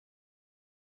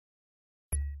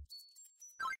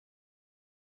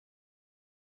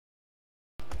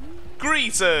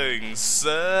Greetings,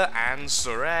 sir and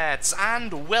sirettes,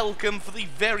 and welcome for the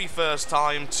very first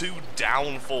time to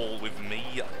Downfall with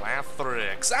me,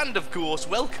 Lathrix. And of course,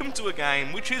 welcome to a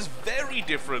game which is very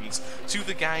different to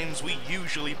the games we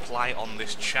usually play on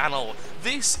this channel.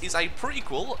 This is a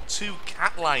prequel to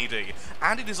Cat Lady,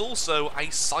 and it is also a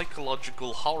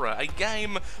psychological horror, a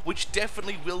game which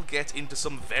definitely will get into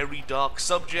some very dark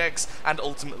subjects and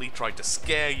ultimately try to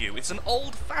scare you. It's an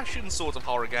old-fashioned sort of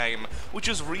horror game which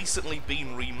has recently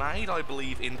been remade, I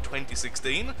believe in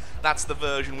 2016. That's the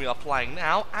version we are playing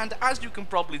now, and as you can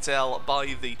probably tell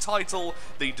by the title,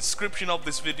 the description of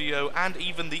this video, and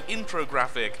even the intro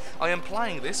graphic, I am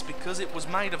playing this because it was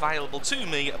made available to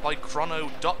me by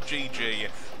chrono.gg,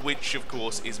 which of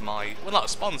course is my, well, not a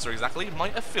sponsor exactly, my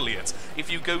affiliate. If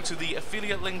you go to the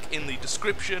affiliate link in the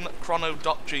description,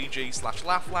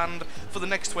 chrono.gg/laughland, for the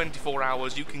next 24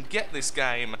 hours you can get this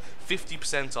game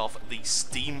 50% off the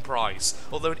Steam price,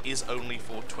 although it is only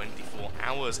for 24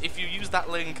 hours. If you use that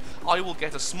link, I will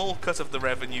get a small cut of the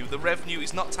revenue. The revenue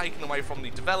is not taken away from the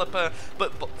developer,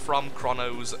 but from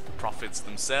Chrono's profits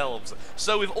themselves.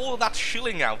 So with all of that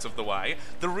shilling out of the way,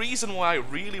 the reason why I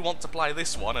really want to play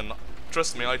this one, and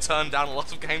trust me, I turned down a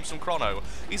lot of games from Chrono,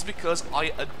 is because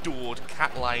I adored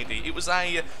Cat Lady. It was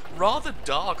a rather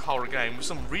dark horror game with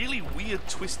some really weird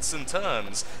twists and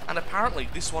turns, and apparently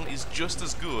this one is just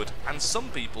as good, and some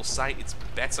people say it's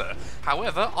better.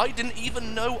 However, I didn't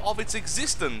even know of its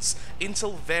existence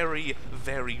until very,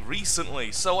 very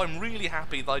recently, so I'm really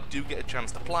happy that I do get a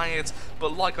chance to play it,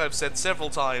 but like I've said several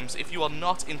times, if you are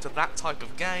not into that type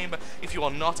of game, if you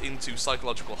are not into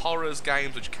psychological horrors,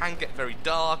 games which can get very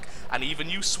dark, and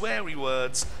even use sweary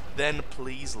words, then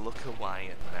please look away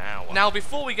now. Now,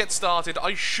 before we get started,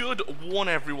 I should warn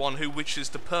everyone who wishes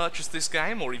to purchase this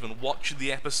game, or even watch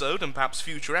the episode and perhaps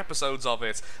future episodes of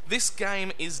it, this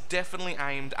game is definitely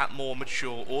aimed at more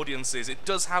mature audiences. It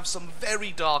does have some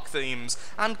very dark themes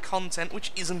and content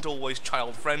which isn't always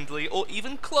child-friendly, or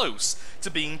even close to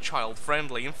being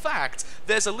child-friendly. In fact,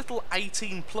 there's a little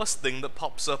 18+ thing that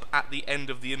pops up at the end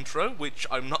of the intro, which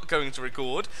I'm not going to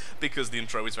record, because the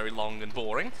intro is very long and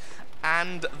boring,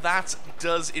 and that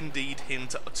does indeed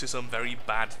hint to some very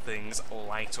bad things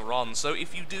later on. So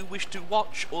if you do wish to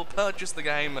watch or purchase the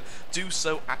game, do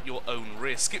so at your own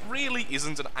risk. It really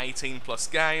isn't an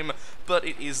 18+ game, but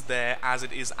it is there as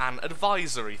it is an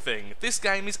advisory thing. This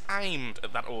game is aimed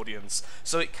at that audience,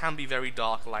 so it can be very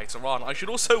dark later on. I should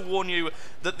also warn you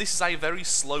that this is a very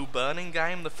slow-burning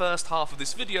game. The first half of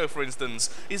this video, for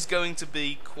instance, is going to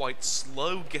be quite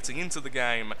slow getting into the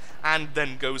game, and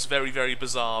then goes very, very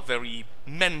bizarre, very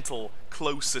mental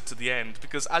closer to the end,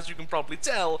 because as you can probably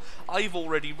tell, I've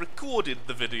already recorded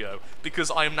the video,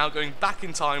 because I am now going back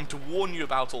in time to warn you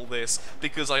about all this,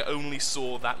 because I only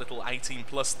saw that little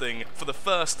 18+ thing for the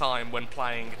first time when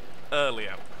playing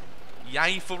earlier.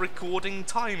 Yay for recording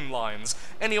timelines.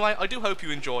 Anyway, I do hope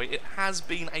you enjoy. It has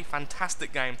been a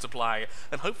fantastic game to play,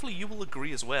 and hopefully you will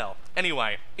agree as well.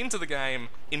 Anyway, into the game,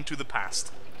 into the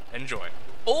past. Enjoy.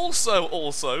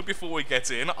 Also, before we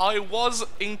get in, I was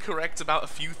incorrect about a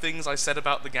few things I said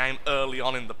about the game early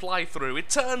on in the playthrough. It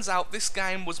turns out this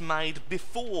game was made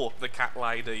before the Cat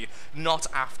Lady, not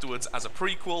afterwards as a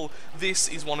prequel. This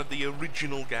is one of the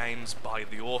original games by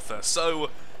the author,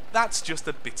 so that's just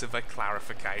a bit of a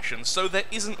clarification. So there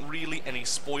isn't really any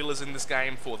spoilers in this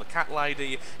game for the Cat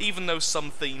Lady, even though some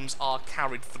themes are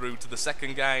carried through to the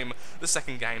second game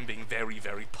being very,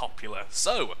 very popular.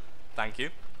 So, thank you,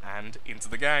 and into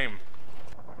the game.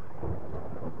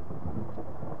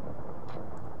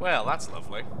 Well, that's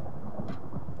lovely.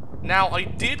 Now, I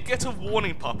did get a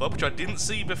warning pop-up, which I didn't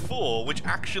see before, which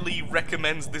actually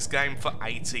recommends this game for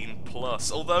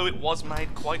 18+, although it was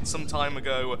made quite some time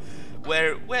ago,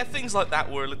 where things like that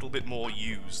were a little bit more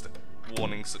used.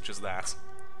 Warnings such as that.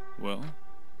 Well,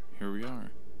 here we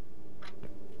are.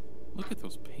 Look at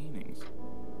those paintings.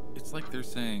 It's like they're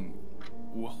saying,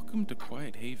 "Welcome to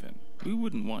Quiet Haven. We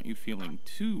wouldn't want you feeling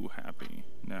too happy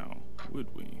now,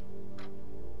 would we?"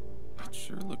 It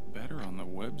sure looked better on the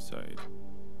website.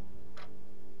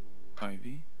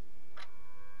 Ivy?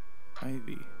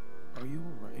 Ivy, are you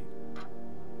alright?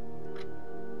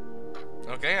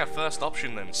 Okay, our first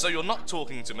option then. So you're not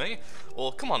talking to me,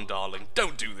 or come on darling,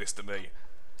 don't do this to me.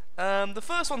 The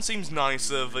first one seems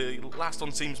nicer, the last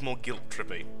one seems more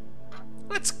guilt-trippy.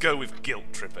 Let's go with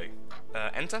guilt-trippy.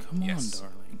 Enter? Come yes. on,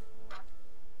 darling.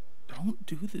 Don't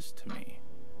do this to me.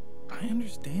 I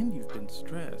understand you've been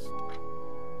stressed.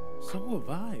 So have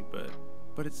I,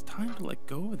 but it's time to let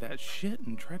go of that shit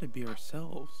and try to be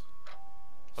ourselves.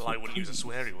 Well, So I wouldn't use a please,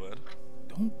 sweary word.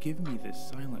 Don't give me this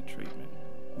silent treatment.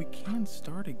 We can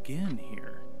start again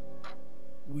here.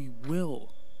 We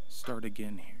will start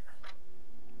again here.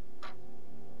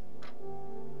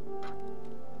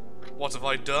 What have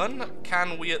I done?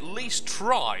 Can we at least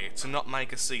try to not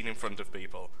make a scene in front of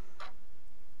people?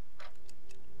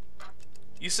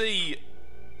 You see,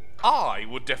 I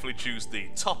would definitely choose the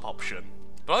top option,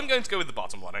 but I'm going to go with the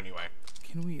bottom one anyway.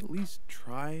 Can we at least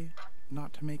try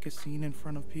not to make a scene in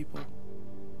front of people?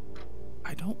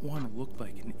 I don't want to look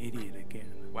like an idiot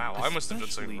again. Wow, I must have done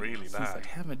something really since bad. I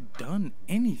haven't done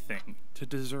anything to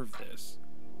deserve this.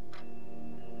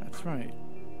 That's right.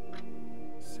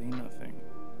 Say nothing.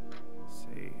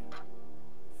 Say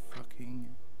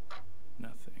fucking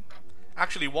nothing.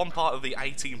 Actually, one part of the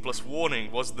 18+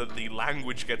 warning was that the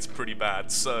language gets pretty bad,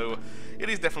 so it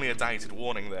is definitely a dated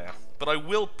warning there. But I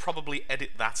will probably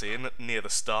edit that in near the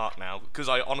start now, because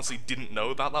I honestly didn't know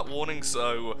about that warning,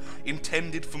 so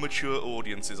intended for mature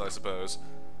audiences, I suppose.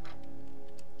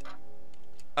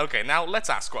 Okay, now let's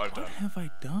ask what I've done. What have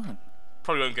I done?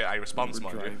 Probably won't get a response, You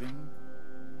were mind you. driving,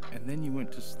 and then you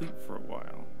went to sleep for a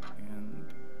while, and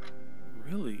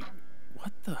really,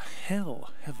 what the hell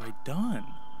have I done?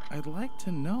 I'd like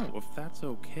to know if that's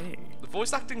okay. The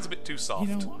voice acting's a bit too soft.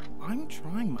 You know, I'm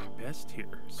trying my best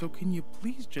here, so can you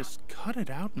please just cut it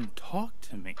out and talk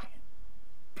to me?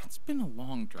 It's been a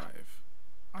long drive.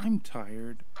 I'm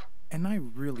tired, and I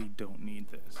really don't need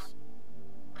this.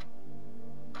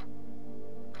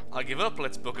 I give up,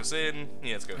 let's book us in.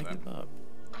 Yeah, let's go I then. give up.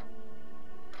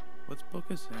 Let's book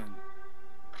us in.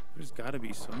 There's gotta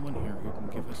be someone here who can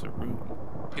give us a room.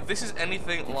 If this is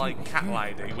anything like Cat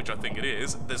Lady, which I think it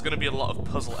is, there's going to be a lot of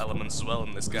puzzle elements as well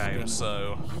in this game,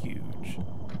 so... Huge.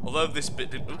 Although this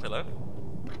bit did... Ooh, hello.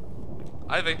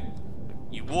 Ivy.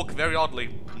 You walk very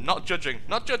oddly. Not judging.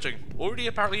 Not judging. Already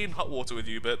apparently in hot water with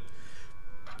you, but...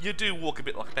 You do walk a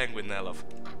bit like a penguin there, love.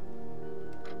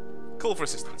 Call for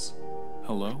assistance.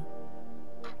 Hello?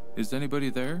 Is anybody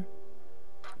there?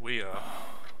 We are.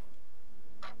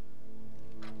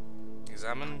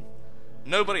 Examine.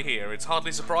 Nobody here. It's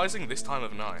hardly surprising this time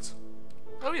of night.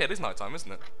 Oh yeah, it is night time,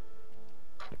 isn't it?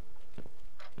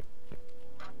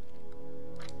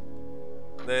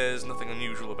 There's nothing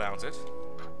unusual about it.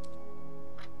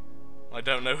 I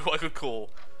don't know who I could call.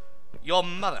 Your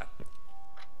mother.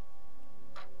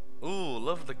 Ooh,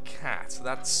 love the cat.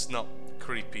 That's not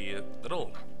creepy at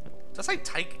all. Does that say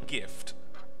take gift?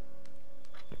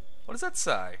 What does that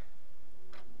say?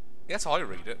 Yes, I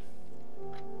read it.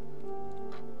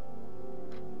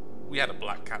 We had a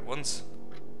black cat once.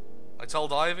 I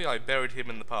told Ivy I buried him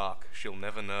in the park. She'll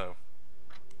never know.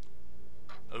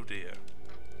 Oh dear.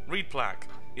 Read plaque.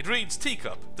 It reads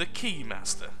Teacup, the Key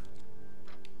Master.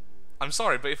 I'm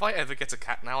sorry, but if I ever get a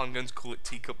cat now, I'm going to call it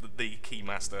Teacup, the Key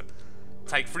Master.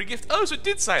 Take free gift. Oh, so it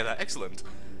did say that. Excellent.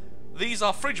 These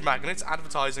are fridge magnets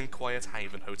advertising Quiet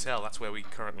Haven Hotel. That's where we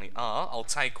currently are. I'll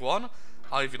take one.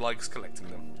 Ivy likes collecting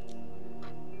them.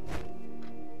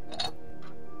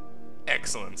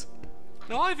 Excellent.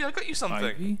 No, Ivy, I got you something.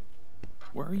 Ivy?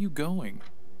 Where are you going?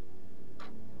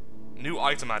 New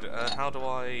item added. How do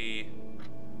I...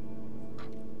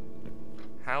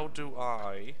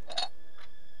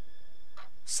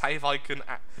 Save icon...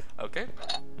 Okay.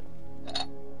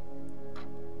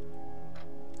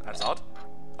 That's odd.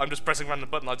 I'm just pressing random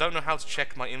button. I don't know how to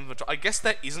check my inventory. I guess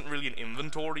there isn't really an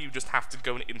inventory. You just have to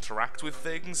go and interact with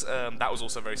things. That was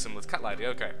also very similar to Cat Lady.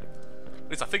 Okay. At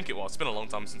least I think it was. It's been a long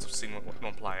time since I've seen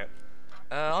one play it.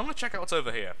 I'm going to check out what's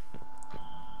over here.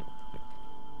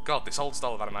 God, this old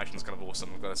style of animation is kind of awesome,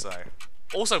 I've got to say.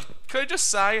 Also, could I just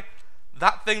say,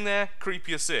 that thing there,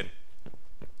 creepy as sin.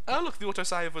 Oh look, the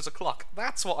autosave was a clock.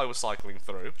 That's what I was cycling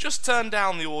through. Just turn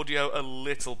down the audio a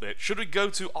little bit. Should we go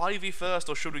to Ivy first,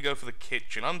 or should we go for the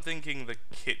kitchen? I'm thinking the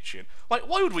kitchen. Wait,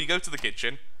 why would we go to the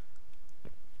kitchen?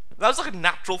 That was like a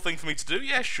natural thing for me to do.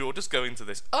 Yeah, sure, just go into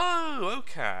this. Oh,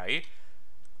 okay.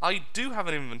 I do have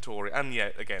an inventory, and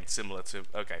yet, again, similar to...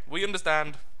 Okay, we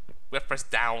understand. We have to press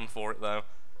down for it, though.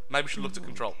 Maybe we should look to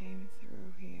control. Came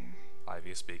through here.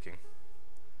 Ivy is speaking.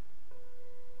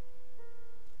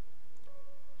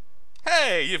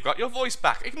 Hey, you've got your voice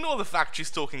back. Ignore the fact she's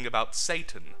talking about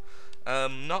Satan.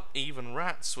 Not even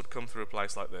rats would come through a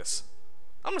place like this.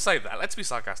 I'm gonna say that. Let's be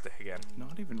sarcastic again.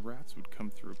 Not even rats would come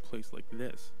through a place like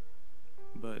this.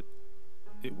 But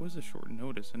it was a short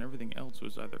notice, and everything else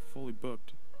was either fully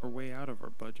booked or way out of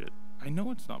our budget. I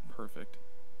know it's not perfect,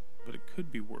 but it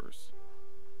could be worse.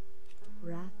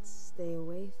 Rats stay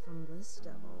away from this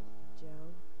devil,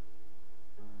 Joe.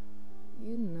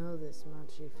 You'd know this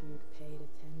much if you'd paid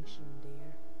attention,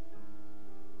 dear.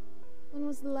 When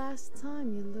was the last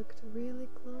time you looked really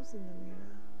close in the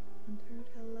mirror and heard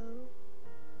hello?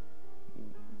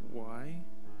 Why?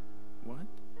 What?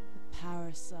 The power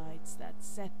parasites that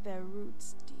set their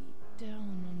roots deep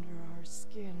down under our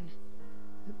skin.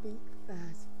 The big,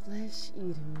 fat,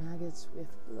 flesh-eating maggots with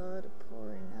blood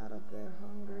pouring out of their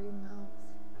hungry mouths.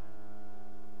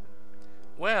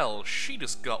 Well, she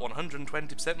just got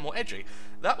 120% more edgy.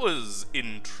 That was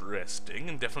interesting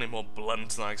and definitely more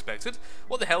blunt than I expected.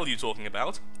 What the hell are you talking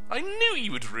about? I knew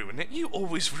you would ruin it. You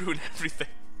always ruin everything.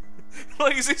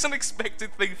 Like, is this an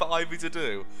expected thing for Ivy to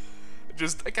do?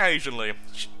 Just occasionally,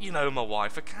 you know my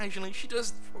wife, occasionally she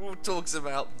just talks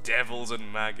about devils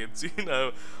and maggots, you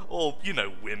know, or, you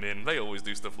know, women, they always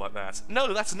do stuff like that.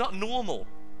 No, that's not normal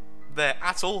there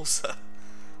at all, sir.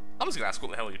 I'm just gonna ask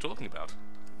what the hell are you talking about?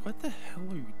 What the hell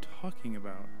are you talking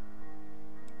about?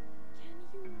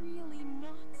 Can you really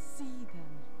not see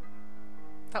them?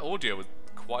 That audio was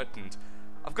quietened.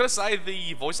 I've got to say,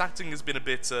 the voice acting has been a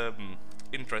bit,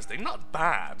 interesting. Not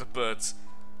bad, but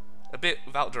a bit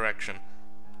without direction.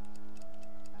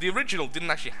 The original didn't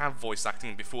actually have voice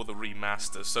acting before the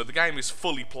remaster, so the game is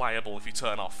fully playable if you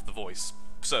turn off the voice,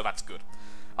 so that's good.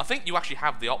 I think you actually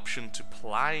have the option to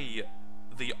play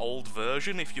the old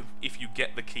version if you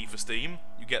get the key for Steam.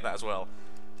 You get that as well.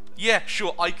 Yeah,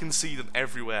 sure, I can see them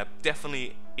everywhere,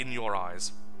 definitely in your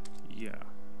eyes. Yeah,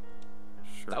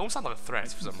 sure. That almost sounds like a threat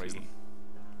for some reason.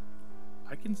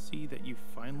 I can see that you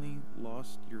finally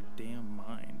lost your damn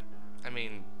mind. I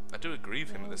mean, I do agree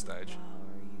with him at this stage.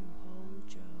 Power you hold,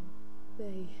 Joe.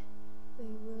 They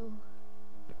will.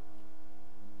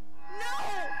 No!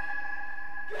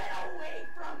 Get away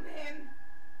from him!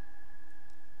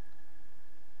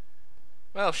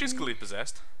 Well, she's clearly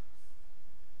possessed.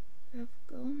 Have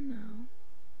gone now.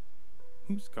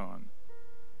 Who's gone?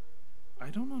 I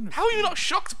don't understand. How are you not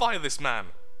shocked by this man?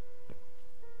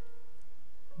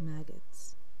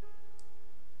 Maggots.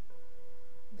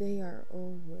 They are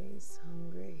always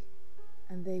hungry,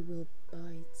 and they will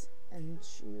bite and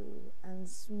chew and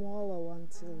swallow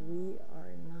until we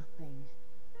are nothing.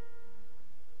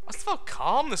 That's how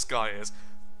calm this guy is.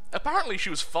 Apparently she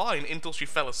was fine until she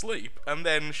fell asleep, and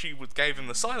then she gave him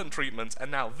the silent treatment,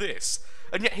 and now this.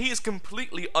 And yet he is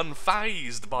completely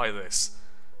unfazed by this.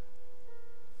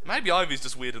 Maybe Ivy's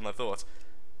just weirder than I thought.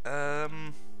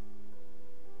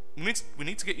 We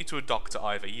need to get you to a doctor,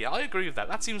 Ivy. Yeah, I agree with that.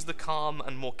 That seems the calm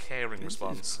and more caring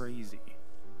response. This is crazy.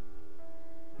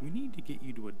 We need to get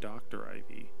you to a doctor,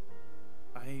 Ivy.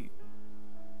 I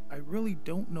really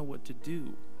don't know what to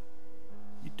do.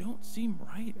 You don't seem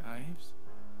right, Ives.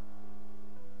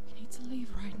 We need to leave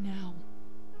right now.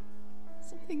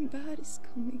 Something bad is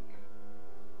coming.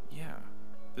 Yeah,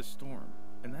 the storm.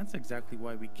 And that's exactly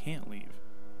why we can't leave.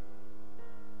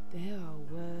 There are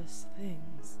worse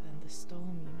things than the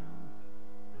storm, you know.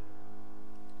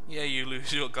 Yeah, you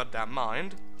lose your goddamn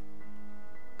mind.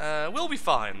 We'll be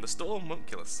fine. The storm won't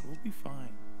kill us. We'll be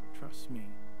fine. Trust me.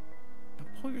 Now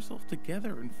pull yourself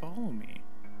together and follow me.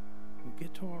 We'll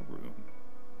get to our room.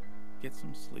 Get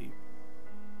some sleep.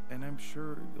 And I'm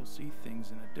sure you'll see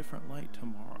things in a different light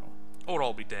tomorrow. Or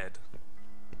I'll be dead.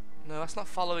 No, that's not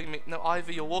following me. No,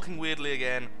 Ivy, you're walking weirdly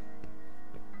again.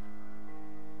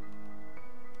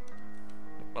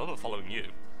 Well, I'm not following you.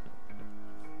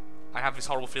 I have this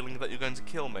horrible feeling that you're going to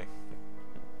kill me.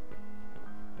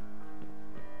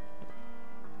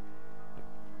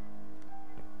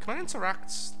 Can I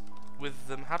interact with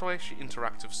them? How do I actually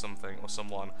interact with something or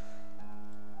someone?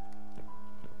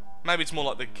 Maybe it's more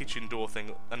like the kitchen door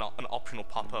thing, an optional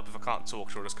pop-up. If I can't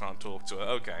talk to her, I just can't talk to her.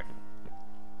 Okay.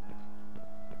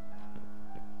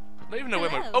 I don't even know where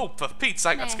my... Oh, for Pete's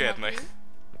sake, that scared me.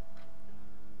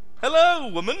 Hello,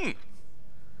 woman!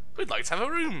 We'd like to have a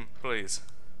room, please.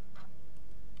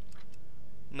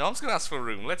 No, I'm just going to ask for a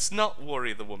room. Let's not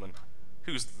worry the woman,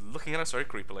 who's looking at us very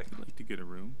creepily. I'd like to get a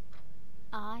room.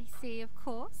 I see, of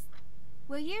course.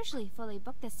 We're usually fully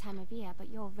booked this time of year, but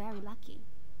you're very lucky.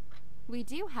 We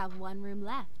do have one room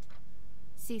left.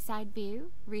 Seaside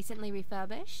view, recently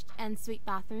refurbished, and suite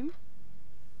bathroom.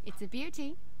 It's a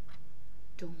beauty.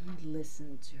 Don't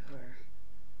listen to her.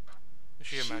 Is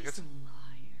she a maggot? She's a liar.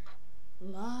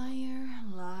 Liar,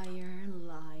 liar,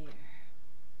 liar.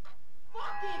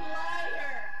 Fucking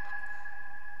liar!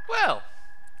 Well,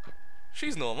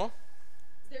 she's normal.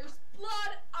 There's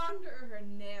blood under her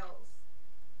nails.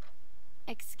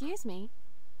 Excuse me?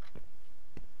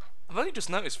 I've only just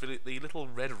noticed the little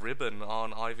red ribbon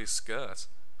on Ivy's skirt.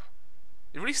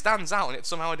 It really stands out, and yet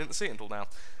somehow I didn't see it until now.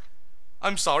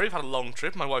 I'm sorry, I've had a long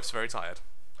trip. My wife's very tired.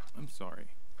 I'm sorry.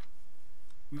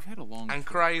 We've had a long And trip.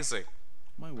 crazy.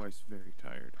 My wife's very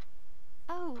tired.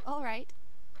 Oh, alright.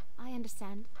 I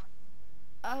understand.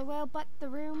 Oh, well, but the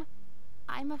room...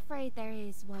 I'm afraid there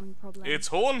is one problem. It's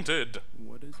haunted!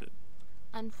 What is it?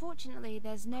 Unfortunately,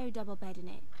 there's no double bed in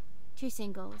it. 2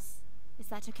 singles. Is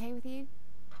that okay with you?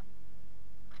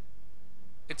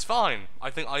 It's fine. I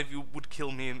think Ivy would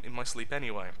kill me in my sleep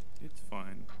anyway. It's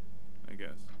fine, I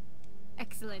guess.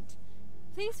 Excellent.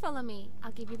 Please follow me.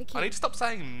 I'll give you the key. I need to stop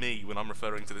saying me when I'm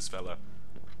referring to this fella.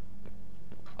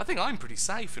 I think I'm pretty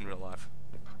safe in real life.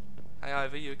 Hey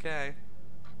Ivy, you okay?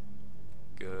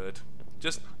 Good.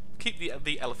 Just keep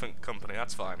the elephant company,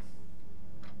 that's fine.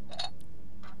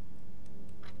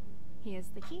 Here's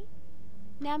the key.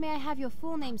 Now may I have your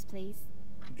full names, please?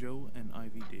 Joe and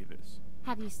Ivy Davis.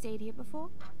 Have you stayed here before?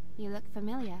 You look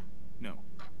familiar. No,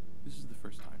 this is the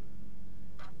first time.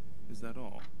 Is that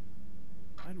all?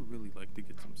 I'd really like to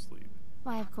get some sleep.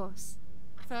 Why, of course.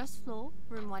 First floor,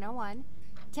 room 101.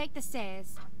 Take the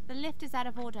stairs. The lift is out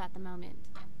of order at the moment.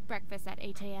 Breakfast at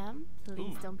 8 a.m.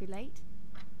 Please don't be late.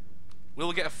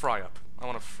 We'll get a fry up. I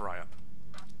want a fry up.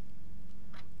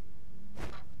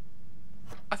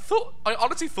 I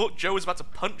honestly thought Joe was about to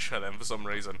punch her then for some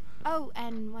reason. Oh,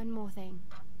 and one more thing.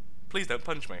 Please don't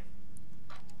punch me.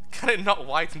 Can it not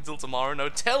wait until tomorrow? No,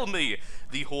 tell me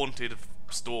the haunted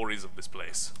stories of this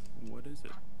place. What is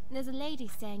it? There's a lady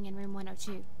staying in room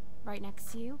 102, right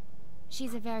next to you.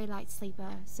 She's a very light sleeper,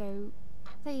 so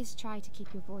please try to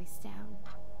keep your voice down.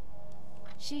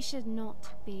 She should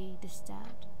not be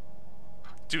disturbed.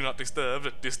 Do not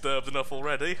disturb. Disturbed enough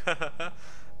already.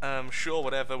 Sure,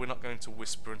 whatever. We're not going to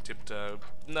whisper and tiptoe.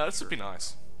 No, this would be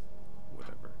nice.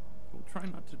 Whatever. We'll try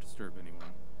not to disturb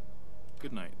anyone.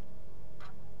 Good night.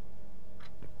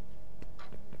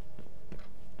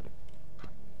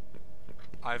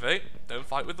 Ivy, don't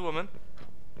fight with the woman.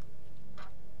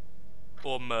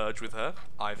 Or merge with her.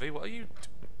 Ivy, what are you...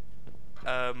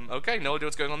 okay, no idea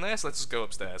what's going on there, so let's just go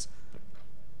upstairs.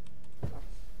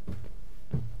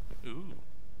 Ooh.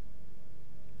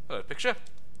 Hello, picture.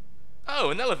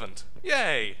 Oh, an elephant.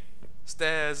 Yay!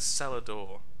 Stairs, cellar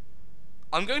door.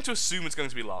 I'm going to assume it's going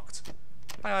to be locked.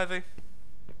 Hi, Ivy.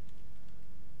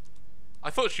 I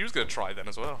thought she was going to try then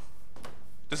as well.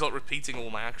 Just like repeating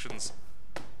all my actions.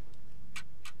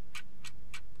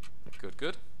 Good,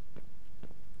 good.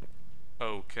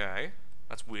 Okay.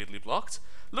 That's weirdly blocked.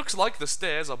 Looks like the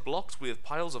stairs are blocked with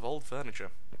piles of old furniture.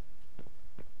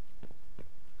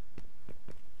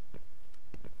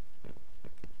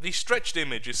 The stretched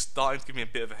image is starting to give me a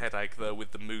bit of a headache though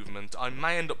with the movement. I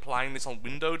may end up playing this on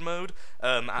windowed mode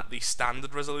at the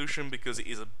standard resolution because it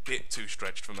is a bit too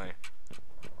stretched for me.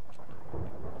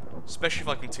 Especially if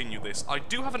I continue this. I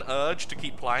do have an urge to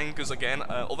keep playing because again,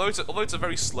 although it's a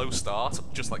very slow start,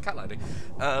 just like Cat Lady,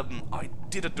 I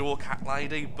did adore Cat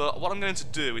Lady, but what I'm going to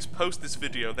do is post this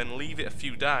video, then leave it a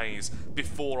few days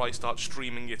before I start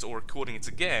streaming it or recording it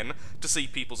again to see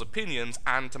people's opinions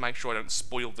and to make sure I don't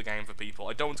spoil the game for people.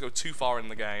 I don't want to go too far in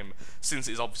the game since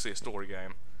it is obviously a story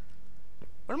game.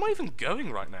 Where am I even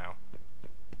going right now?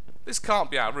 This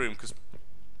can't be our room because...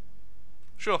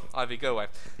 Sure, Ivy, go away.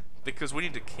 Because we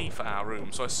need a key for our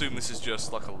room, so I assume this is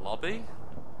just like a lobby?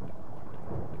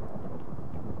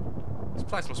 This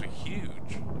place must be huge.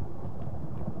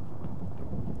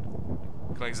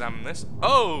 Can I examine this?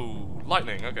 Oh!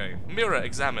 Lightning, okay. Mirror,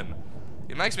 examine.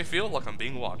 It makes me feel like I'm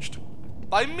being watched.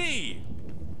 By me!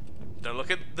 Don't look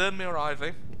at the mirror,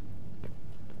 Ivy.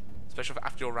 Especially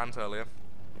after your rant earlier.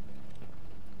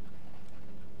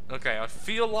 Okay, I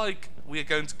feel like we are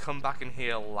going to come back in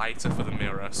here later for the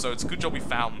mirror, so it's a good job we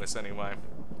found this anyway.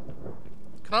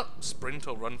 Can I sprint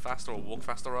or run faster or walk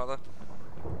faster rather?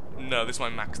 No, this is my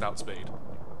maxed out speed.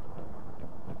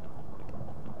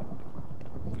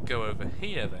 If we go over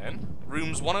here then,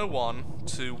 rooms 101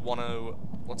 to 10...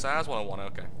 What's ours? 101,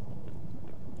 okay.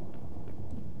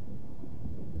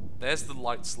 There's the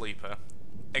light sleeper.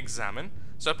 Examine.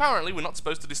 So apparently we're not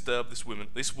supposed to disturb this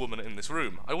woman in this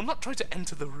room. I will not try to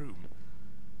enter the room.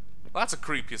 Well, that's a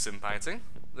creepy sim painting.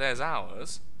 There's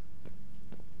ours.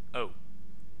 Oh.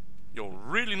 You're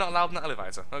really not allowed in the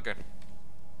elevator. Okay.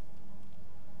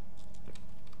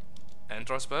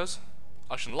 Enter, I suppose.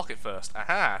 I should lock it first.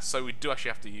 Aha! So we do actually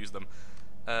have to use them.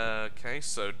 Okay,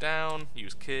 so down,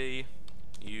 use key,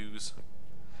 use...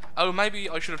 Oh, maybe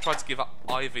I should have tried to give up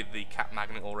Ivy the cat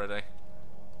magnet already.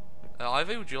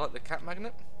 Ivy, would you like the cat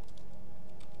magnet?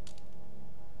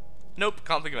 Nope,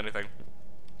 can't think of anything.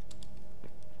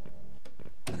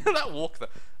 That walk there.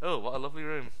 Oh, what a lovely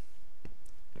room.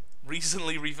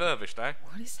 Recently refurbished, eh?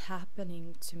 What is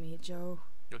happening to me, Joe?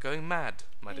 You're going mad,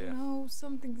 my dear. I know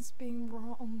something's been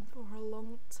wrong for a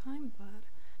long time, but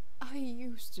I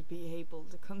used to be able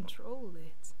to control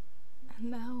it. And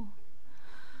now,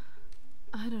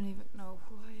 I don't even know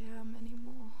who I am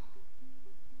anymore.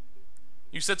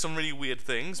 You said some really weird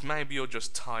things. Maybe you're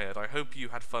just tired. I hope you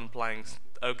had fun playing...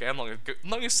 Okay, I'm not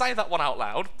going to say that one out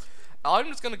loud. I'm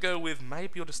just gonna go with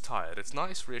maybe you're just tired. It's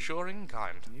nice, reassuring, and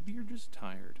kind. Maybe you're just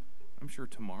tired. I'm sure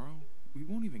tomorrow we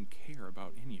won't even care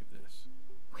about any of this.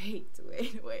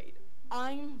 Wait.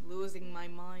 I'm losing my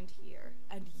mind here.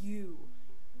 And you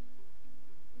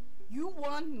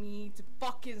want me to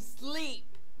fucking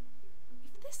sleep.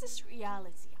 If this is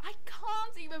reality, I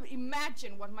can't even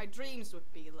imagine what my dreams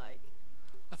would be like.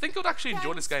 I think I'd actually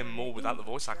enjoy this Thanks game for more without the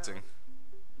voice intro. acting.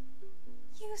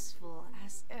 Useful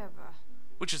as ever.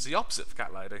 Which is the opposite of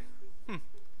Cat Lady.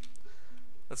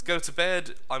 Let's go to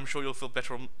bed. I'm sure you'll feel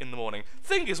better in the morning.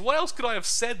 Thing is, what else could I have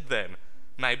said then?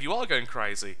 Maybe you are going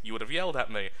crazy. You would have yelled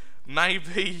at me.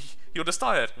 Maybe you're just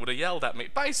tired. Would have yelled at me.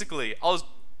 Basically,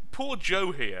 poor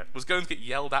Joe here was going to get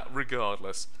yelled at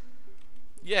regardless.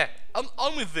 Yeah,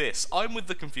 I'm with this. I'm with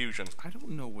the confusion. I don't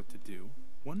know what to do.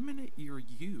 One minute you're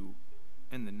you,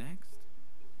 and the next,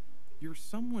 you're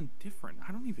someone different.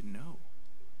 I don't even know.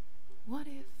 What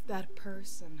if that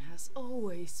person has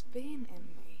always been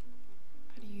in me?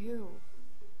 But you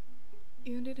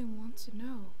didn't want to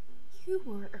know. You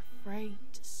were afraid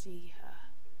to see her.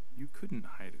 You couldn't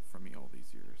hide it from me all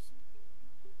these years.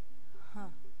 Huh.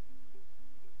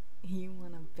 You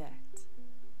wanna bet?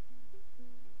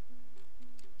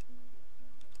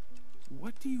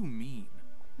 What do you mean?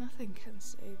 Nothing can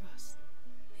save us.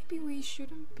 Maybe we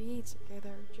shouldn't be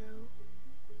together, Joe.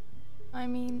 I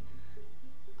mean,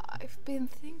 I've been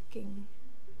thinking.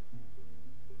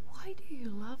 Why do you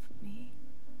love me?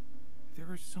 There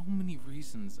are so many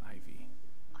reasons, Ivy.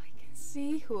 I can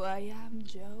see who I am,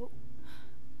 Joe.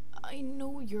 I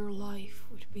know your life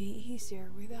would be easier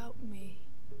without me.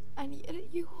 And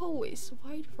yet you always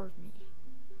fight for me.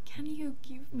 Can you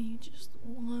give me just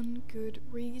one good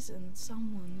reason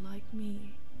someone like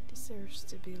me deserves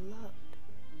to be loved?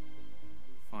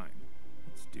 Fine,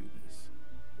 let's do this.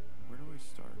 Where do I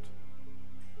start?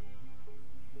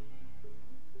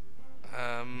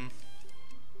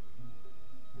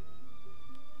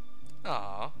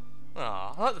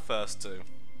 I like the first two.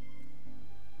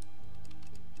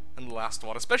 And the last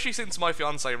one, especially since my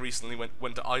fiance recently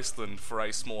went to Iceland for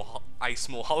a small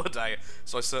holiday,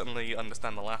 so I certainly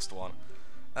understand the last one.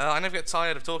 I never get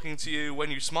tired of talking to you.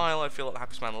 When you smile, I feel like the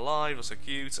happiest man alive. You're so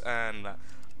cute, and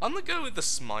I'm gonna go with the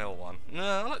smile one. No,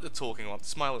 I like the talking one.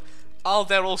 Smile. Oh,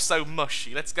 they're all so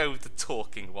mushy. Let's go with the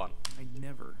talking one. I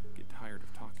never get tired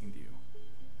of talking to you.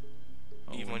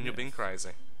 Oh, Even when you're being yes. crazy.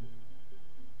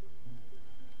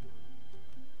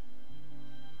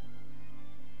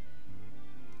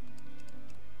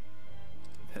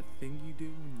 That thing you do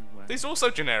when you laugh. These are also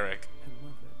generic. I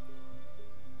love it.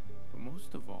 But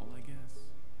most of all, I guess,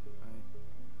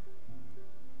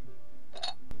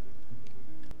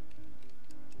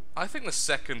 I think the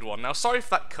second one. Now, sorry for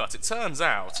that cut. It turns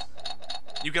out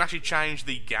you can actually change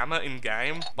the gamma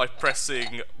in-game by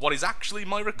pressing what is actually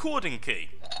my recording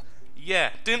key.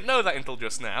 Yeah, didn't know that until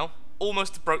just now.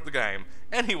 Almost broke the game.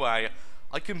 Anyway,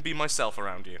 I can be myself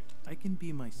around you. I can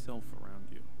be myself around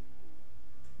you.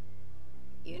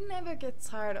 You never get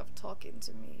tired of talking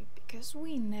to me because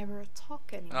we never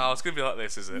talk anymore. Oh, it's gonna be like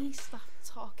this, is it? We stopped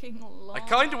talking a long I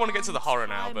kinda wanna get to the horror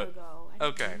now, time but- ago, and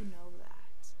okay. You know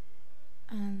that.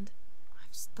 And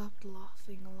I've stopped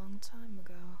laughing a long time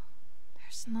ago.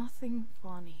 There's nothing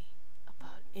funny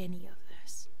about any of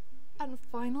this. And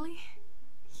finally,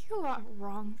 you are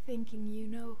wrong thinking you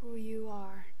know who you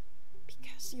are.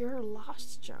 Because you're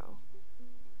lost, Joe.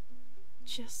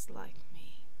 Just like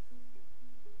me.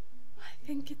 I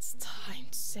think it's time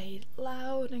to say it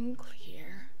loud and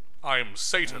clear. I'm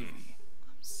Satan. Ivy.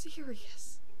 I'm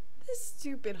serious. This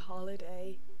stupid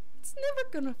holiday, it's never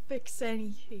gonna fix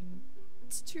anything.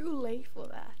 It's too late for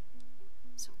that.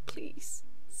 So please,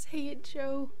 say it,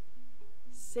 Joe.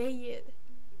 Say it,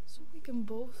 so we can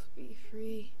both be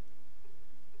free.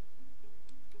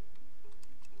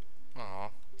 Aw.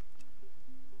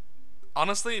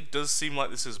 Honestly, it does seem like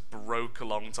this is broke a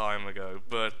long time ago,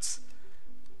 but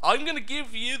I'm gonna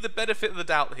give you the benefit of the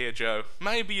doubt here, Joe.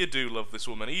 Maybe you do love this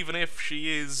woman, even if she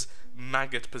is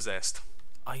maggot-possessed.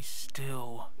 I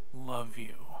still love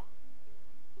you.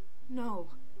 No,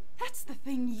 that's the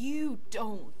thing you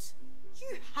don't.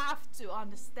 You have to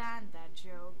understand that,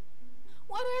 Joe.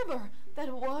 Whatever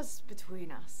that was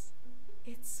between us,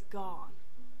 it's gone.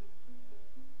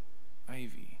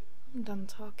 Ivy, I'm done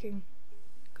talking.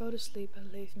 Go to sleep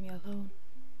and leave me alone.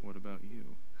 what about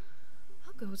you?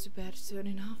 I'll go to bed soon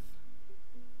enough.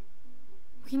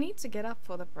 We need to get up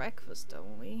for the breakfast,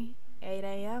 don't we? 8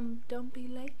 a.m., don't be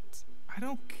late. I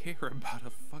don't care about a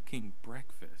fucking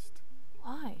breakfast.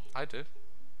 Why? I do.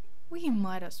 We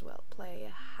might as well play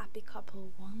a happy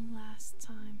couple one last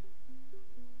time.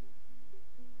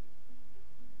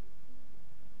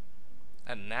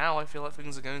 And now I feel like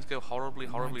things are going to go horribly,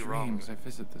 horribly wrong. In my dreams, I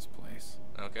visit this place.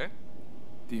 Okay.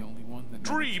 The only one that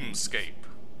never changes. Dreamscape.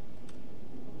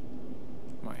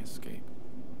 My escape.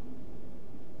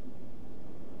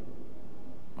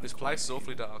 My This place is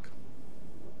awfully dark.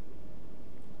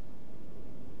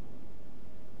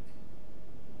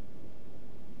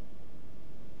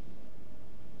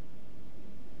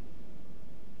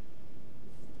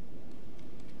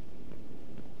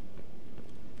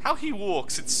 How he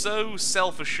walks, it's so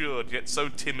self-assured, yet so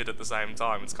timid at the same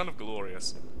time. It's kind of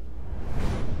glorious.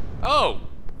 Oh!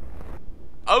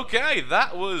 Okay,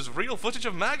 that was real footage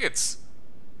of maggots.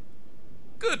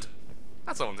 Good.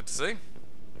 That's what I wanted to see.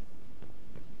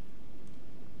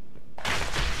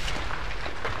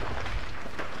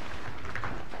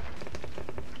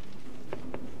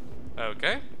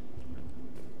 Okay.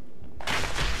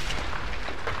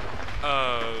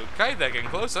 Okay, they're getting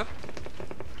closer.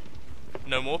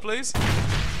 No more, please.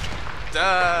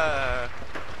 Duh.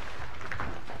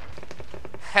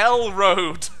 Hell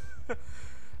Road.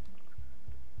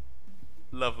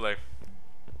 Lovely.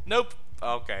 Nope.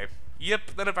 Okay. Yep,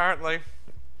 then apparently.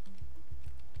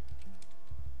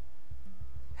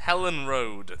 Helen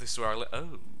Road. This is where I live.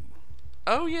 Oh.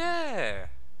 Oh, yeah.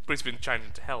 But it's been changed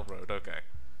into Hell Road. Okay.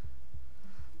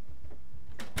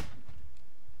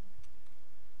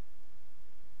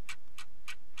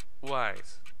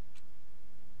 Wait.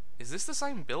 Is this the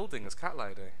same building as Cat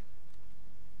Lady?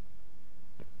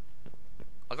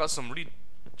 I got some really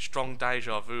strong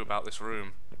deja vu about this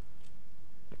room.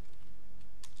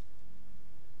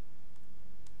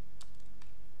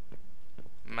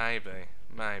 Maybe.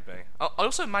 I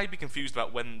also may be confused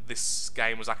about when this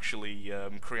game was actually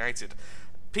created.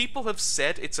 People have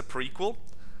said it's a prequel,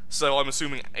 so I'm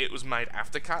assuming it was made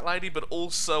after Cat Lady, but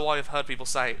also I've heard people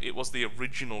say it was the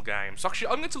original game. So actually,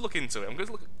 I'm going to look into it. I'm going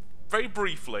to look very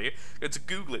briefly, I'm going to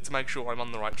Google it to make sure I'm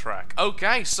on the right track.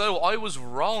 Okay, so I was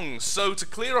wrong. So to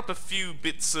clear up a few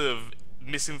bits of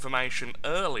misinformation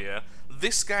earlier,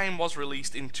 this game was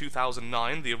released in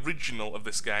 2009, the original of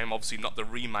this game, obviously not the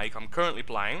remake I'm currently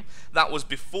playing. That was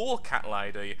before Cat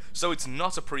Lady, so it's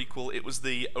not a prequel, it was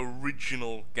the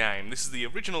original game. This is the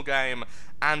original game,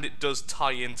 and it does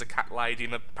tie into Cat Lady,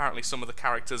 and apparently some of the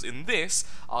characters in this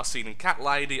are seen in Cat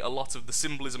Lady. A lot of the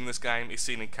symbolism in this game is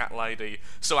seen in Cat Lady,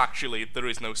 so actually there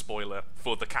is no spoiler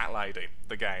for the Cat Lady,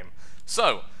 the game.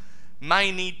 So,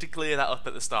 may need to clear that up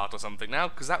at the start or something now,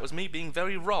 because that was me being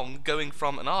very wrong, going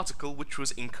from an article which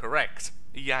was incorrect.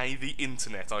 Yay, the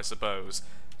internet, I suppose.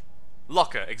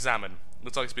 Locker, examine.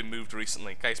 Looks like it's been moved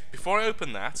recently. Okay, so before I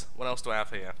open that, what else do I have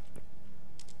here?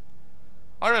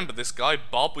 I remember this guy,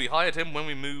 Bob. We hired him when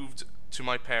we moved to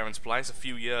my parents' place a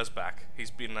few years back.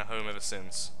 He's been in a home ever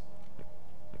since.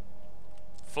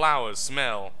 Flowers,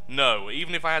 smell. No,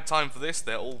 even if I had time for this,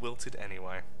 they're all wilted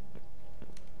anyway.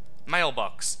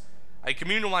 Mailbox. A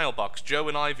communal mailbox. Joe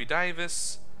and Ivy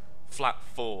Davis. Flat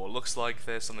 4. Looks like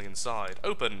there's something inside.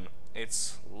 Open.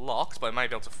 It's locked, but I may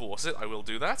be able to force it. I will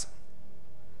do that.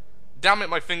 Damn it,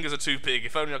 my fingers are too big.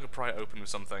 If only I could pry it open with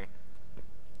something.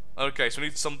 Okay, so we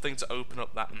need something to open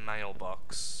up that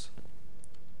mailbox.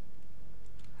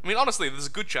 I mean, honestly, there's a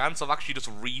good chance I've actually just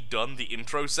redone the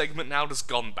intro segment now, just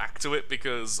gone back to it,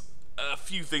 because a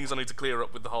few things I need to clear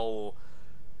up with the whole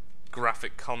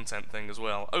graphic content thing as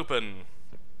well. Open.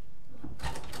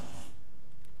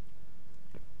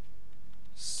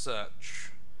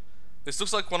 Search. This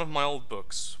looks like one of my old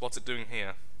books. What's it doing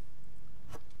here?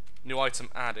 New item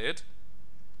added.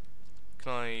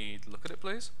 Can I look at it,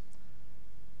 please?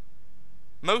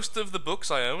 Most of the books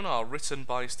I own are written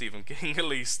by Stephen King, at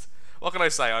least. What can I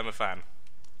say? I'm a fan.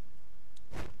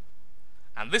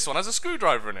 And this one has a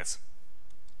screwdriver in it.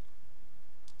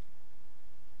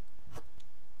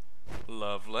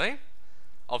 Lovely.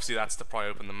 Obviously that's to pry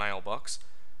open the mailbox.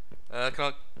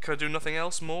 Can I do nothing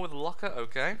else more with the locker?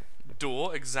 Okay.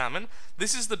 Door, examine.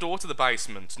 This is the door to the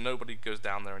basement. Nobody goes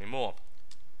down there anymore.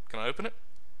 Can I open it?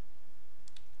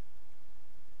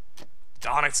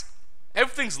 Darn it!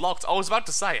 Everything's locked. I was about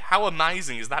to say, how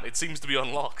amazing is that? It seems to be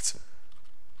unlocked.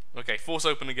 Okay, force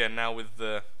open again now with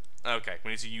the... Okay,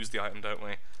 we need to use the item, don't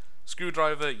we?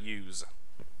 Screwdriver, use.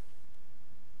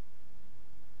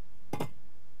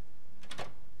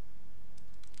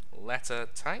 Letter,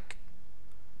 take.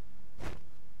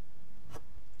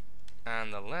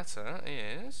 And the letter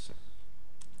is...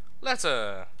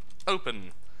 Letter!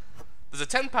 Open. There's a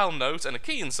 £10 note and a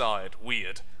key inside.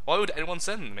 Weird. Why would anyone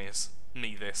send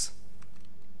me this?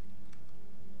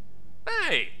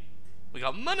 Hey! We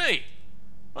got money!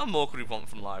 What more could we want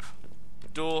from life?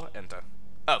 Door, enter.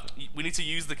 Oh, we need to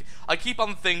use the... I keep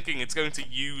on thinking it's going to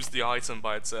use the item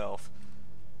by itself.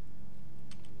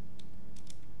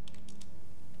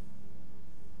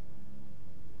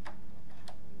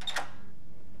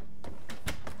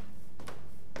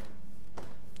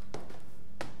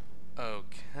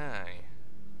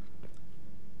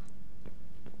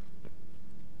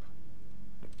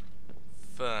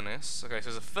 furnace. Okay, so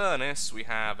there's a furnace, we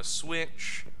have a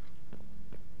switch.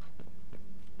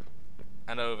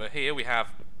 And over here we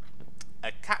have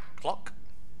a cat clock.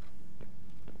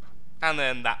 And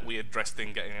then that weird dress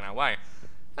thing getting in our way.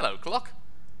 Hello, clock.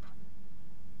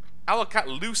 Our cat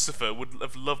Lucifer would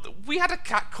have loved it. We had a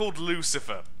cat called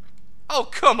Lucifer. Oh,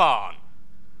 come on.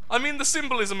 I mean, the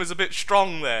symbolism is a bit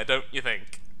strong there, don't you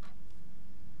think?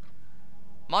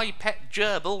 My pet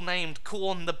gerbil named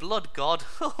Corn the Blood God.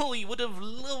 Oh, he would have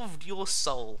loved your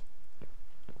soul.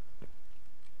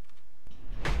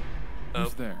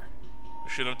 Who's there?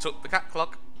 Should have took the cat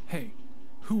clock. Hey,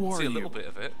 who are See you? a little bit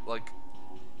of it, like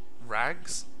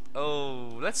rags.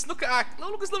 Oh, let's look at our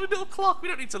look at this lovely little clock. We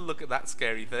don't need to look at that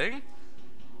scary thing.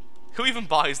 Who even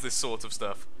buys this sort of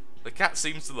stuff? The cat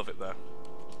seems to love it though.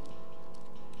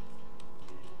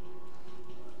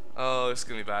 Oh, this is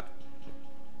gonna be bad.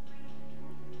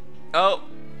 Oh,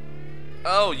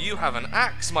 oh, you have an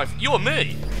axe, you and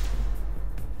me.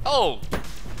 Oh,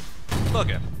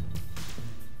 bugger.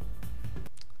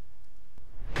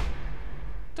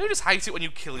 Don't you just hate it when you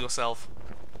kill yourself?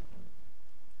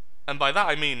 And by that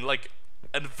I mean, like,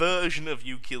 a version of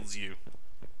you kills you.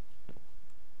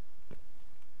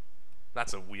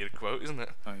 That's a weird quote, isn't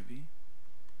it? Ivy?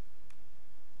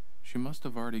 She must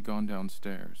have already gone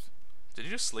downstairs. Did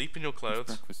you just sleep in your clothes?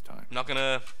 It's breakfast time. Not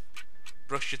gonna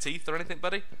brush your teeth or anything,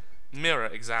 buddy? Mirror,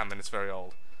 examine, it's very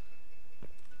old.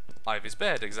 Ivy's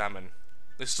bed, examine.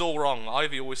 This is all wrong.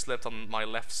 Ivy always slept on my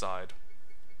left side.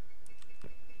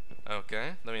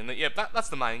 Okay, I mean, yeah, that's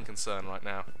the main concern right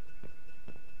now.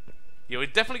 Yeah, we're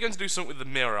definitely going to do something with the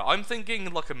mirror. I'm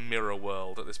thinking like a mirror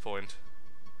world at this point.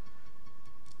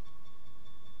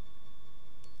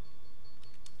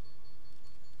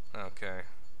 Okay.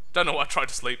 Don't know why I tried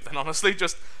to sleep then, honestly.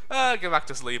 Just, go back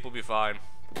to sleep, we'll be fine.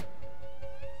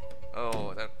 Oh,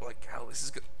 I don't like how this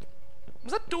is good.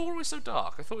 Was that door always so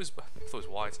dark? I thought it was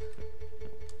white.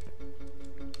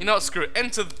 You know what, screw it.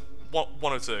 Enter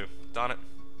 102. Darn it.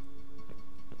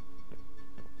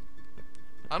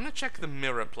 I'm gonna check the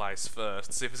mirror place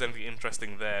first, see if there's anything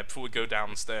interesting there before we go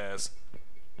downstairs.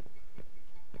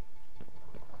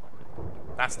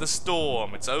 That's the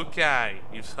storm, it's okay.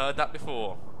 You've heard that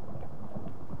before.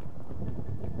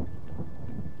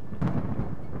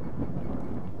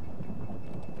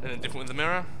 Anything different with the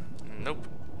mirror? Nope.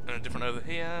 Anything different over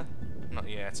here? Not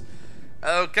yet.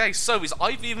 Okay, so is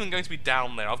Ivy even going to be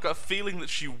down there? I've got a feeling that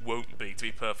she won't be, to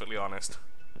be perfectly honest.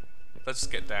 Let's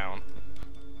just get down.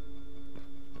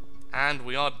 And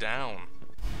we are down.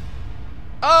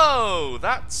 Oh,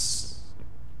 that's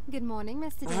Good morning,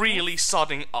 Mr. Davis. really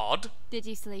sodding odd. Did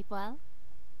you sleep well?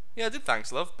 Yeah, I did,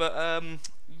 thanks, love. But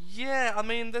yeah, I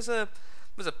mean, there's a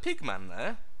pig man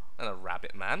there, and a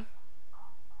rabbit man,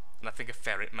 and I think a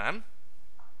ferret man,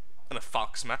 and a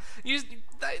fox man. They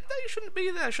shouldn't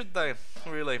be there, should they?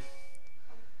 Really.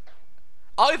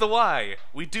 Either way,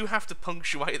 we do have to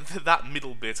punctuate that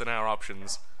middle bit in our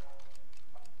options.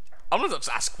 I'm gonna just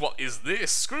ask, what is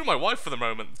this? Screw my wife for the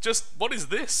moment. Just, what is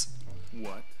this?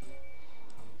 What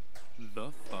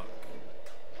the fuck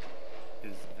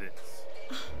is this?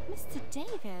 Mr.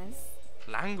 Davis,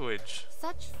 Language.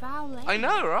 such foul language. I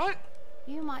know, right?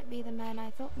 You might be the man I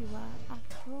thought you were,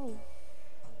 after all.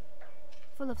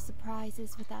 Full of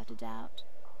surprises, without a doubt.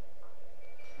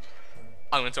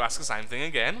 I'm going to ask the same thing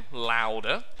again,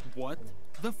 louder. What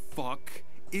the fuck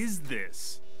is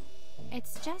this?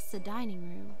 It's just a dining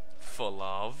room. Full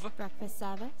of. Breakfast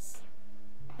service,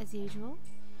 as usual.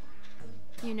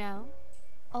 You know,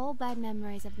 all bad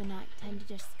memories of the night tend to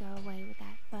just go away with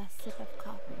that first sip of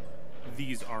coffee.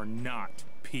 These are not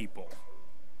people.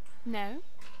 No,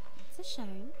 it's a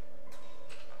shame.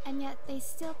 And yet they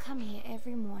still come here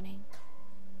every morning.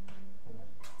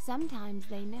 Sometimes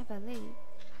they never leave.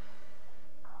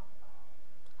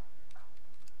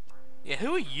 Yeah,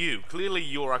 who are you? Clearly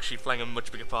you're actually playing a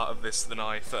much bigger part of this than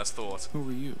I first thought. Who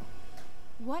are you?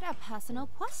 What a personal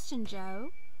question, Joe.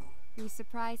 You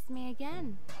surprised me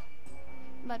again.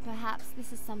 But perhaps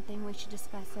this is something we should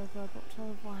discuss over a bottle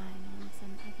of wine on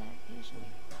some other occasion.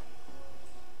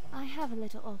 I have a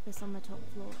little office on the top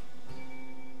floor.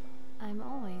 I'm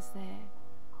always there.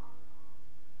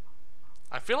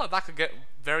 I feel like that could get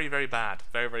very, very bad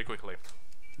very, very quickly.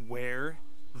 Where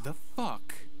the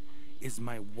fuck is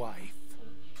my wife?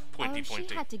 Pointy, She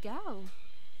pointy. had to go.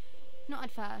 Not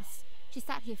at first. She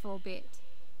sat here for a bit.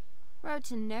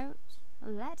 Wrote a note, a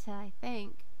letter, I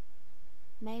think.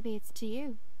 Maybe it's to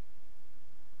you.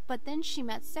 But then she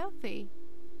met Sophie.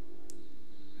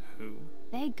 Who?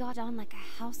 They got on like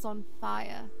a house on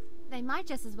fire. They might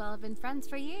just as well have been friends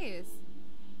for years.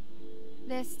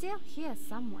 They're still here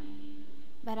somewhere.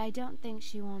 But I don't think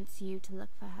she wants you to look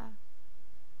for her.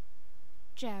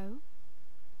 Joe.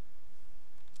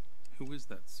 Who is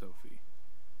that Sophie?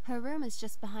 Her room is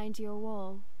just behind your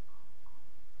wall.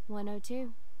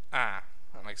 102. Ah,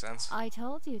 that makes sense. I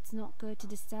told you it's not good to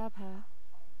disturb her.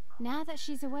 Now that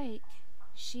she's awake,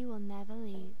 she will never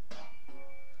leave.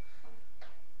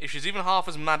 If she's even half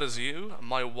as mad as you,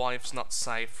 my wife's not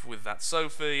safe with that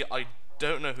Sophie. I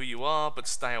don't know who you are, but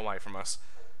stay away from us.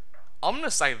 I'm gonna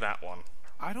say that one.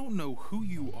 I don't know who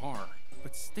you are,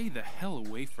 but stay the hell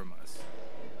away from us.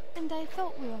 And I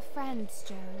thought we were friends,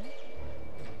 Joe.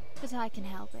 But I can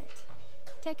help it.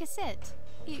 Take a sit.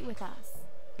 Eat with us.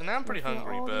 And I'm pretty We'll feel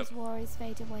hungry, all but these worries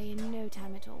fade away in no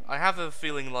time at all. I have a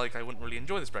feeling like I wouldn't really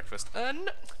enjoy this breakfast.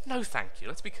 No thank you.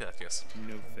 Let's be courteous.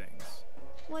 No thanks.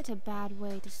 What a bad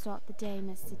way to start the day,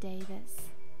 Mr. Davis.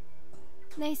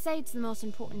 They say it's the most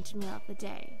important meal of the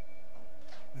day.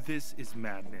 This is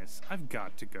madness. I've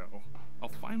got to go. I'll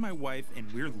find my wife and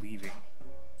we're leaving.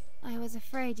 I was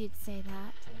afraid you'd say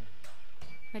that.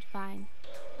 But fine.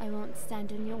 I won't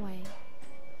stand in your way.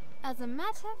 As a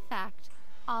matter of fact,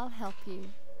 I'll help you.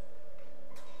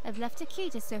 I've left a key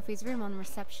to Sophie's room on the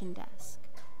reception desk.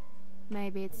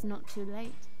 Maybe it's not too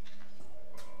late.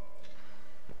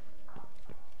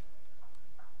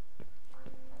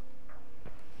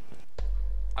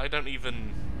 I don't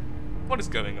even... What is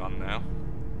going on now?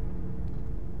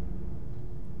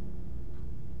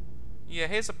 Yeah,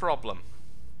 here's a problem.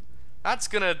 That's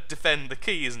gonna defend the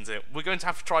key, isn't it? We're going to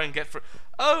have to try and get through...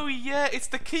 Oh yeah, it's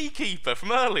the key keeper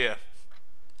from earlier.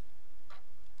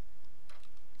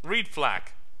 Read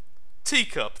flag.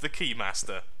 Teacup, the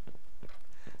keymaster.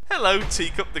 Hello,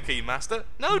 Teacup, the keymaster.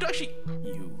 No, actually...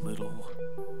 You little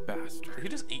bastard. Did he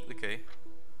just eat the key?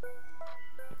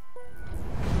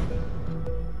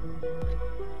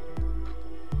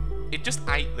 It just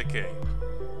ate the key.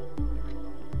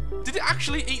 Did it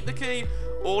actually eat the key?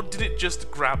 Or did it just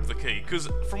grab the key? Because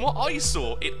from what I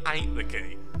saw, it ate the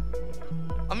key.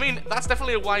 I mean, that's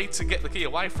definitely a way to get the key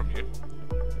away from you.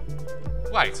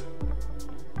 Wait.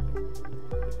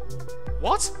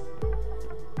 What?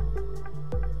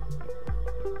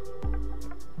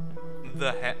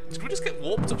 The heck? Did we just get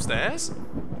warped upstairs?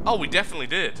 Oh, we definitely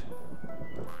did.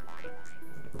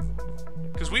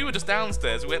 Because we were just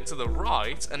downstairs, we went to the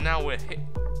right, and now we're hit.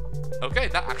 Okay,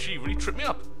 that actually really tripped me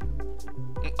up.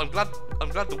 I'm glad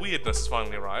the weirdness has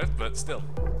finally arrived, but still.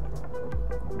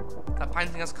 That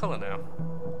painting has colour now.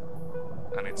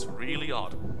 And it's really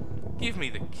odd. Give me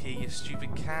the key, you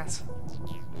stupid cat.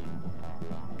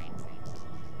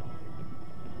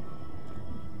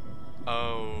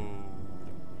 Oh...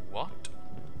 What?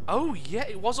 Oh yeah,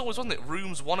 it was always, wasn't it?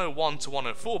 Rooms 101 to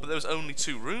 104, but there was only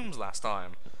 2 rooms last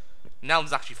time. Now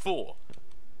there's actually 4.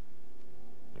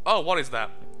 Oh, what is that?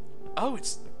 Oh,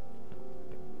 it's...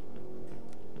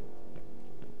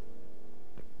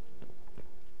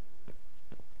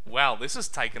 Wow, this has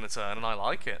taken a turn and I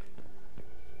like it.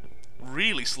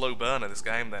 Really slow burner, this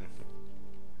game, then.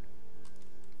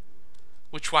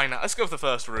 Which way now? Let's go with the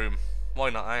first room. Why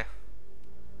not, eh?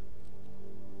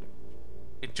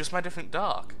 It just made everything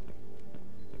dark.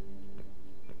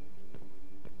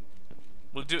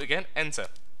 We'll do it again. Enter.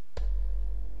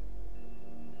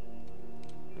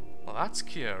 Well, that's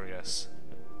curious.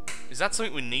 Is that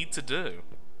something we need to do?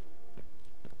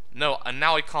 No, and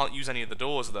now I can't use any of the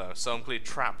doors, though, so I'm clearly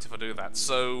trapped if I do that.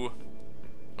 So,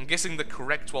 I'm guessing the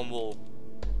correct one will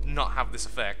not have this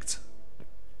effect.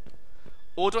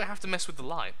 Or do I have to mess with the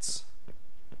lights?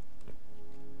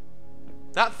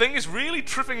 That thing is really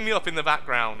tripping me up in the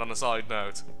background, on a side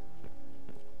note.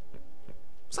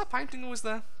 Was that painting always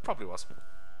there? Probably was.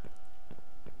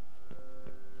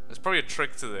 There's probably a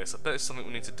trick to this. I bet it's something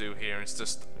we need to do here, and it's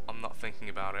just, I'm not thinking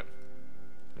about it.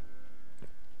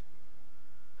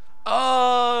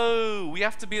 Oh, we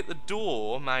have to be at the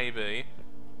door, maybe,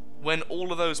 when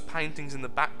all of those paintings in the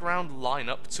background line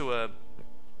up to a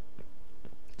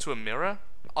mirror.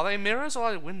 Are they mirrors or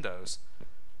are they windows?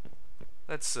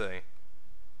 Let's see.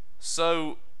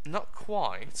 So, not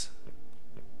quite.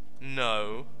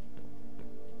 No.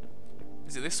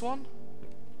 Is it this one?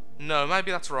 No,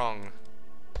 maybe that's wrong.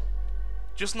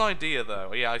 Just an idea,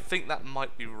 though. Yeah, I think that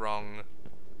might be wrong.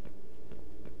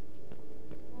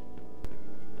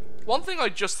 One thing I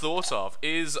just thought of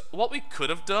is what we could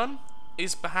have done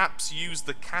is perhaps use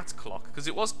the cat clock, because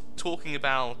it was talking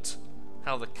about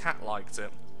how the cat liked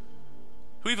it.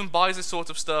 Who even buys this sort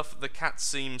of stuff? The cat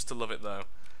seems to love it, though.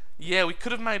 Yeah, we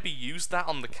could have maybe used that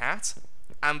on the cat,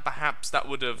 and perhaps that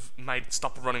would have made it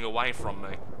stop running away from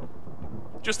me.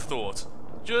 Just a thought.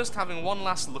 Just having one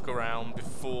last look around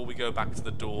before we go back to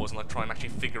the doors and I try and actually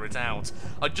figure it out.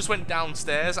 I just went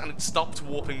downstairs and it stopped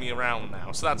warping me around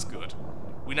now, so that's good.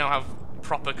 We now have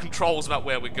proper controls about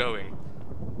where we're going.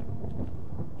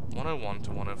 101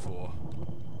 to 104.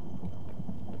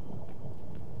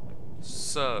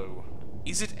 So,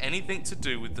 is it anything to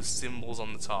do with the symbols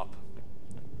on the top?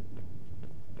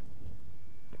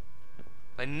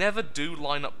 They never do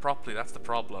line up properly, that's the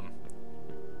problem.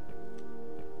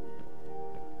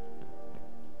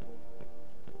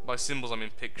 By symbols I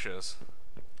mean pictures.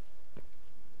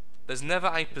 There's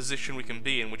never a position we can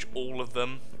be in which all of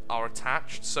them are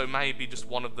attached, so maybe just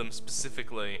one of them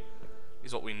specifically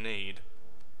is what we need.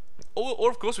 Or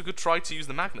of course we could try to use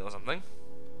the magnet or something.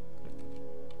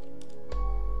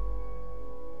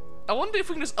 I wonder if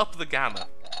we can just up the gamma.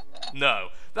 No,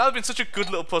 that would have been such a good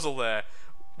little puzzle there.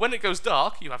 When it goes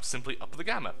dark, you have to simply up the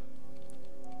gamma.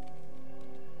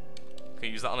 Can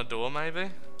you use that on a door maybe?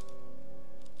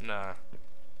 No.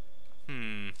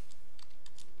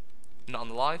 Not on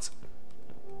the light?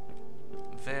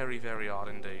 Very, very odd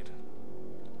indeed.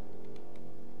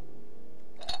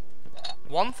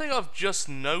 One thing I've just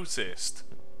noticed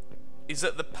is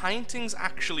that the paintings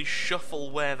actually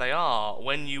shuffle where they are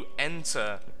when you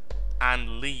enter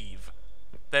and leave.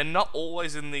 They're not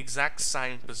always in the exact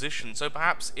same position, so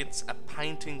perhaps it's a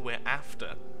painting we're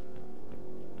after.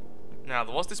 Now,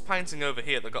 there was this painting over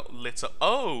here that got lit up.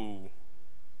 Oh!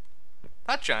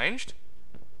 That changed.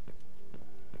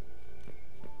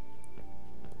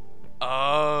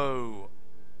 Oh.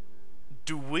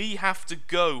 Do we have to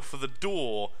go for the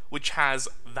door which has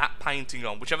that painting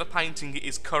on? Whichever painting it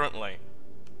is currently.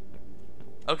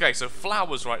 Okay, so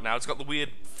flowers right now. It's got the weird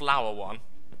flower one.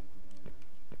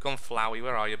 Come on, Flowey,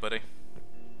 where are you, buddy?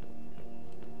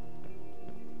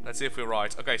 Let's see if we're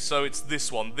right. Okay, so it's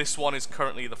this one. This one is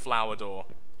currently the flower door.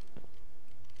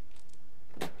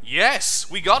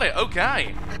 Yes! We got it!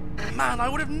 Okay! Man, I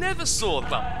would have never saw that.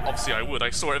 Well, obviously I would.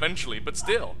 I saw it eventually, but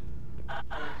still.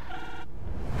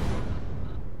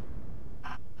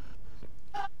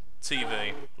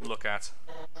 TV. Look at.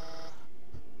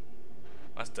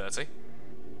 That's dirty.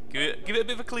 Give it a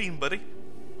bit of a clean, buddy.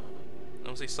 I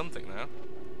don't see something now.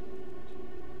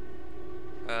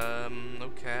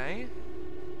 Okay.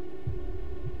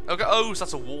 Okay, oh, so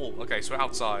that's a wall. Okay, so we're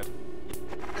outside.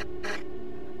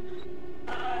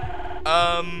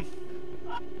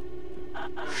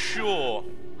 Sure.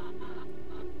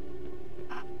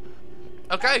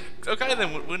 Okay, okay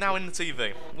then, we're now in the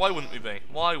TV. Why wouldn't we be?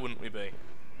 Why wouldn't we be?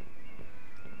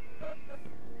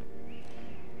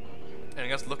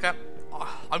 Anything else to look at?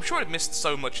 Oh, I'm sure I missed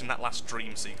so much in that last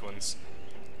dream sequence,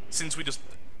 since we just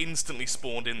instantly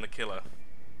spawned in the killer.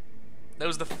 There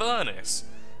was the furnace,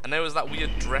 and there was that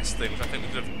weird dress thing, which I think we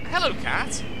could have... Hello,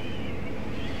 cat!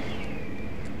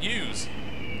 Use.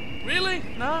 Really?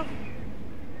 No?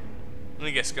 I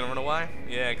guess it's gonna run away?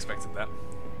 Yeah, I expected that.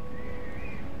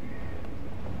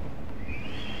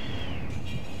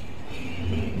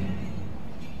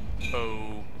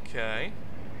 Okay.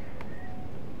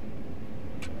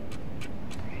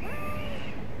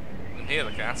 I can hear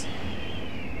the cat.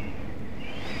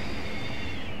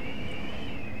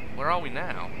 Where are we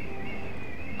now?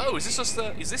 Oh, is this just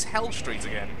the... Is this Hell Street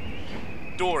again?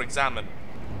 Door examine.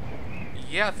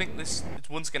 Yeah, I think this... It's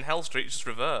once again Hell Street, it's just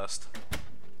reversed.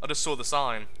 I just saw the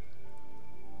sign.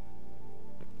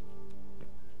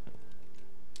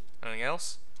 Anything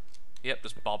else? Yep,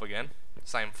 just Bob again.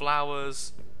 Same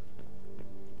flowers.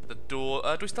 The door...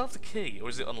 do we still have the key? Or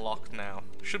is it unlocked now?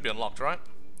 Should be unlocked, right?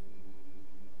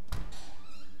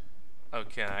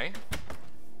 Okay.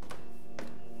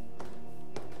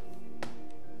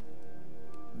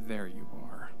 There you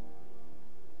are.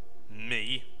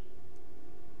 Me?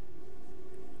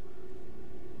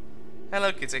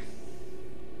 Hello, kitty.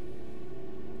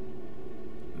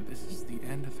 This is the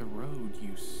end of the road,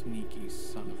 you sneaky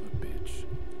son of a bitch.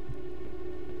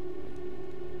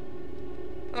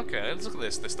 Okay, let's look at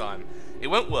this time. It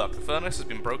won't work. The furnace has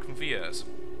been broken for years.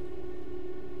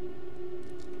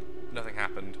 Nothing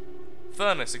happened.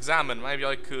 Furnace, examine. Maybe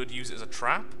I could use it as a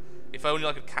trap? If only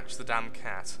I could catch the damn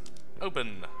cat.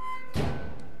 Open.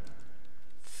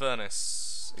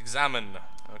 Furnace. Examine.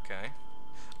 Okay.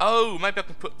 Oh, maybe I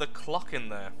can put the clock in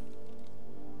there.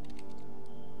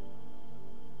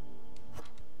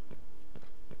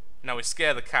 Now we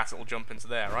scare the cat, it will jump into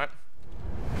there, right?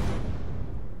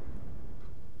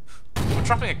 We're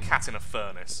trapping a cat in a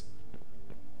furnace.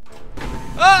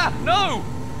 Ah! No!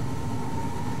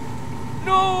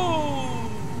 No!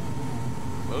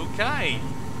 Okay.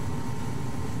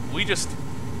 We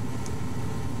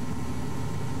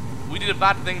did a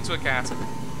bad thing to a cat.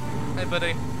 Hey,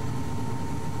 buddy.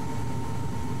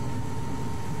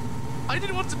 I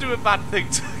didn't want to do a bad thing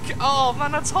to a cat. Oh,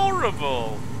 man, that's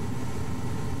horrible.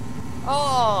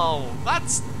 Oh,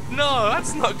 that's... No,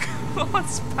 that's not good.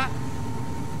 That's bad.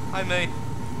 Hi, mate.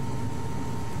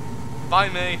 Bye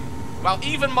me. Well,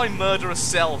 even my murderous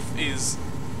self is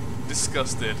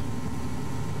disgusted.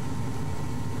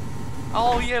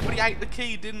 Oh yeah, but he ate the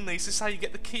key, didn't he? So this is how you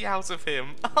get the key out of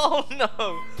him. Oh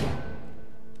no!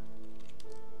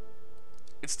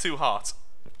 It's too hot.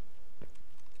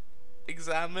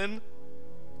 Examine.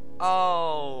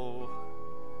 Oh.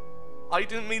 I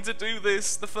didn't mean to do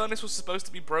this. The furnace was supposed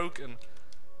to be broken.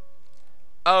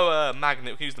 Oh,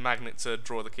 magnet. We can use the magnet to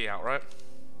draw the key out, right?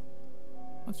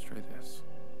 Let's try this.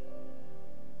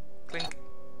 Clink.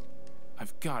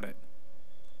 I've got it.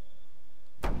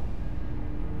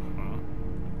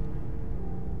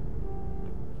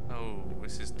 Oh,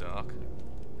 this is dark.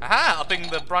 Aha! Upping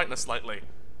the brightness slightly.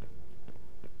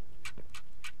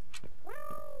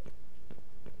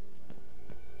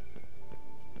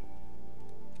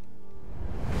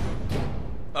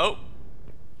 Oh!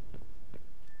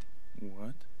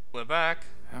 What? We're back.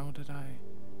 How did I...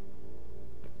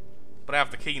 But I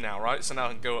have the key now, right? So now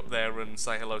I can go up there and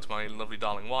say hello to my lovely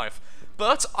darling wife.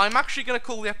 But I'm actually going to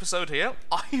call the episode here.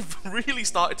 I've really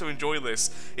started to enjoy this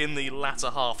in the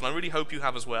latter half, and I really hope you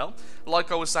have as well.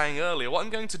 Like I was saying earlier, what I'm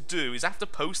going to do is after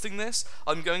posting this,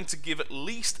 I'm going to give at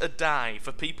least a day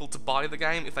for people to buy the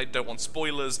game if they don't want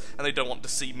spoilers and they don't want to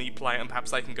see me play it, and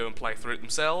perhaps they can go and play through it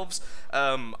themselves.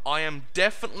 I am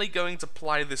definitely going to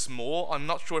play this more. I'm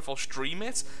not sure if I'll stream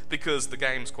it, because the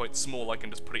game's quite small. I can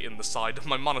just put it in the side of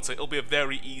my monitor. It'll be a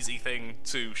very easy thing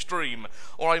to stream.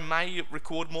 Or I may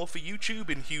record more for YouTube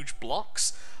in huge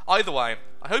blocks. Either way,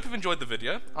 I hope you've enjoyed the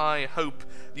video. I hope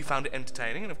you found it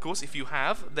entertaining, and of course if you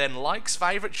have, then likes,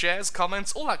 favourites, shares,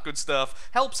 comments, all that good stuff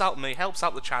helps out me, helps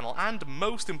out the channel, and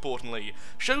most importantly,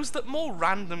 shows that more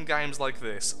random games like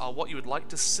this are what you would like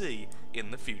to see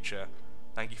in the future.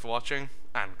 Thank you for watching,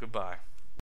 and goodbye.